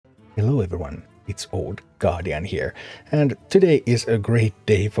Hello everyone, it's Old Guardian here, and today is a great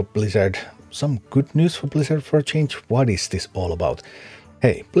day for Blizzard. Some good news for Blizzard for a change. What is this all about?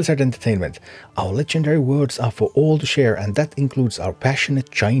 Hey, Blizzard Entertainment, our legendary words are for all to share, and that includes our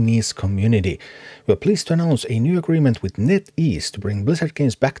passionate Chinese community. We are pleased to announce a new agreement with NetEase to bring Blizzard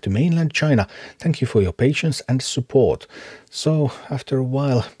games back to mainland China. Thank you for your patience and support. So, after a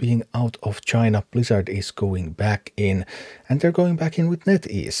while being out of China, Blizzard is going back in, and they're going back in with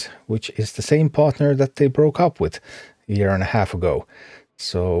NetEase, which is the same partner that they broke up with a year and a half ago.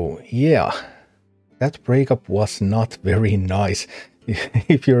 So, yeah, that breakup was not very nice.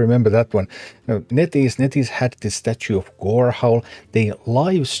 If you remember that one. NetEase had this statue of Gorehowl. They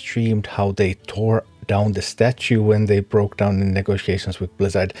live streamed how they tore down the statue when they broke down in negotiations with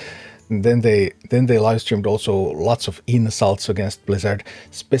Blizzard. And then they live streamed also lots of insults against Blizzard,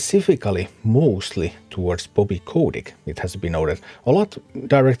 specifically mostly towards Bobby Kotick, it has been noted. A lot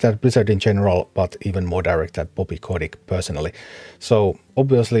directed at Blizzard in general, but even more directed at Bobby Kotick personally. So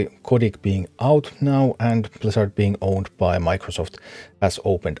obviously Kotick being out now and Blizzard being owned by Microsoft has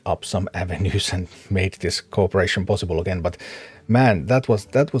opened up some avenues and made this cooperation possible again. But man, that was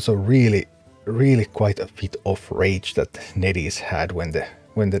a really quite a bit of rage that NetEase had when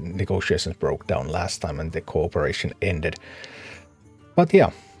the negotiations broke down last time and the cooperation ended. But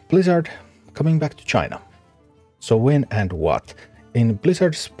yeah, Blizzard coming back to China. So when and what? In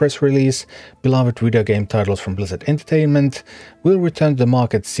Blizzard's press release, beloved video game titles from Blizzard Entertainment will return to the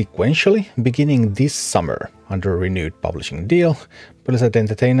market sequentially beginning this summer under a renewed publishing deal, Blizzard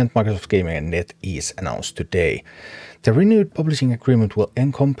Entertainment, Microsoft Gaming and NetEase announced today. The renewed publishing agreement will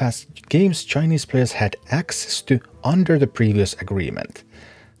encompass games Chinese players had access to under the previous agreement.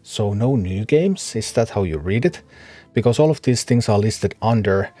 So no new games, is that how you read it? Because all of these things are listed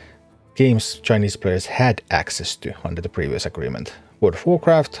under games Chinese players had access to under the previous agreement. World of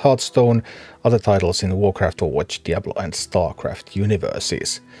Warcraft, Hearthstone, other titles in the Warcraft, Overwatch, Diablo and Starcraft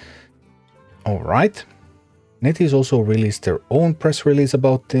universes. Alright. NetEase also released their own press release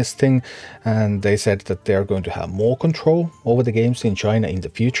about this thing, and they said that they are going to have more control over the games in China in the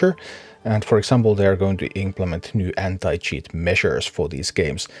future. And for example, they are going to implement new anti-cheat measures for these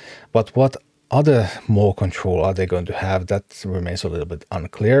games. But what other more control are they going to have? That remains a little bit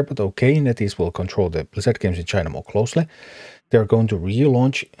unclear, but okay, NetEase will control the Blizzard games in China more closely. They're going to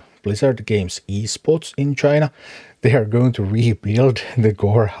relaunch Blizzard Games esports in China. They are going to rebuild the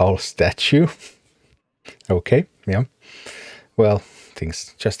Gorehowl statue. Okay, yeah. Well,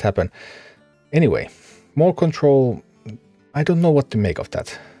 things just happen. Anyway, more control. I don't know what to make of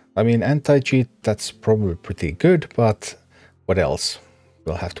that. I mean, anti-cheat, that's probably pretty good, but what else?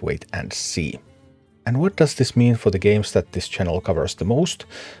 We'll have to wait and see. And what does this mean for the games that this channel covers the most?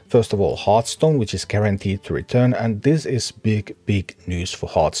 First of all, Hearthstone, which is guaranteed to return, and this is big news for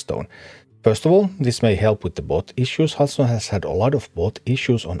Hearthstone. First of all, this may help with the bot issues. Hearthstone has had a lot of bot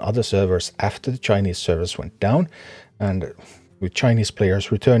issues on other servers after the Chinese servers went down, and with Chinese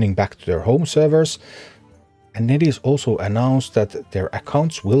players returning back to their home servers. And NetEase also announced that their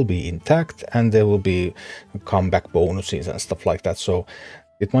accounts will be intact and there will be comeback bonuses and stuff like that. So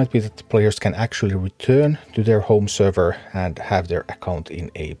it might be that the players can actually return to their home server and have their account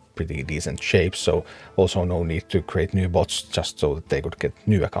in a pretty decent shape. So also no need to create new bots just so that they could get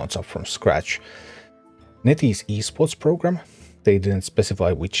new accounts up from scratch. NetEase esports program, they didn't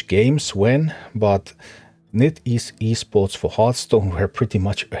specify which games when, but NetEase esports for Hearthstone were pretty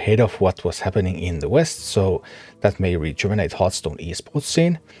much ahead of what was happening in the West, so that may rejuvenate Hearthstone esports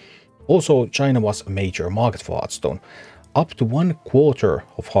scene. Also, China was a major market for Hearthstone. Up to 1/4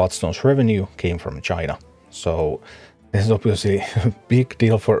 of Hearthstone's revenue came from China. So this is obviously a big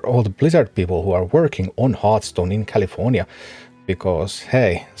deal for all the Blizzard people who are working on Hearthstone in California. Because,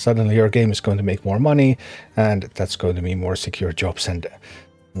 hey, suddenly your game is going to make more money, and that's going to mean more secure jobs and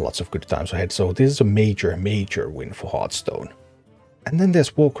lots of good times ahead. So this is a major win for Hearthstone. And then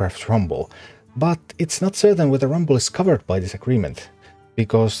there's Warcraft Rumble, but it's not certain whether Rumble is covered by this agreement,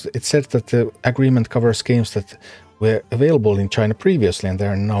 because it said that the agreement covers games that were available in China previously and they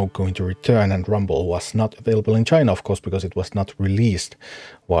are now going to return, and Rumble was not available in China, of course, because it was not released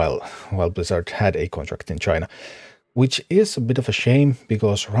while Blizzard had a contract in China. Which is a bit of a shame,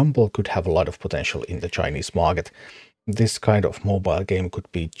 because Rumble could have a lot of potential in the Chinese market. This kind of mobile game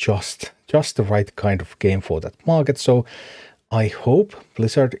could be just the right kind of game for that market. So I hope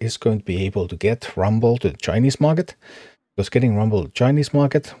Blizzard is going to be able to get Rumble to the Chinese market, because getting Rumble to the Chinese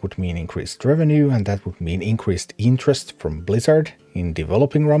market would mean increased revenue, and that would mean increased interest from Blizzard in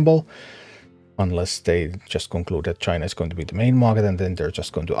developing Rumble. unless they just conclude that China is going to be the main market and then they're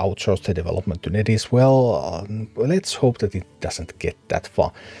just going to outsource the development to NetEase. Well, let's hope that it doesn't get that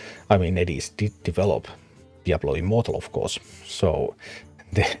far. I mean, NetEase did develop Diablo Immortal, of course, so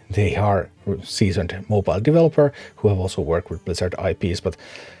they are a seasoned mobile developer who have also worked with Blizzard IPs, but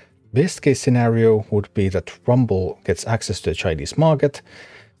best case scenario would be that Rumble gets access to the Chinese market.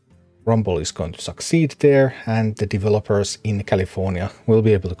 Rumble is going to succeed there, and the developers in California will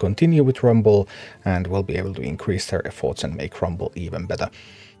be able to continue with Rumble and will be able to increase their efforts and make Rumble even better.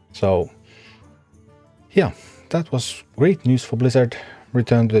 So yeah, that was great news for Blizzard,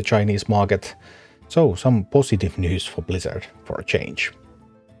 return to the Chinese market. So some positive news for Blizzard for a change.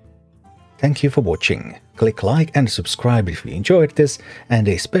 Thank you for watching. Click like and subscribe if you enjoyed this, and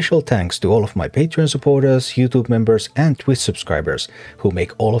a special thanks to all of my Patreon supporters, YouTube members and Twitch subscribers who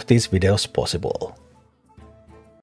make all of these videos possible.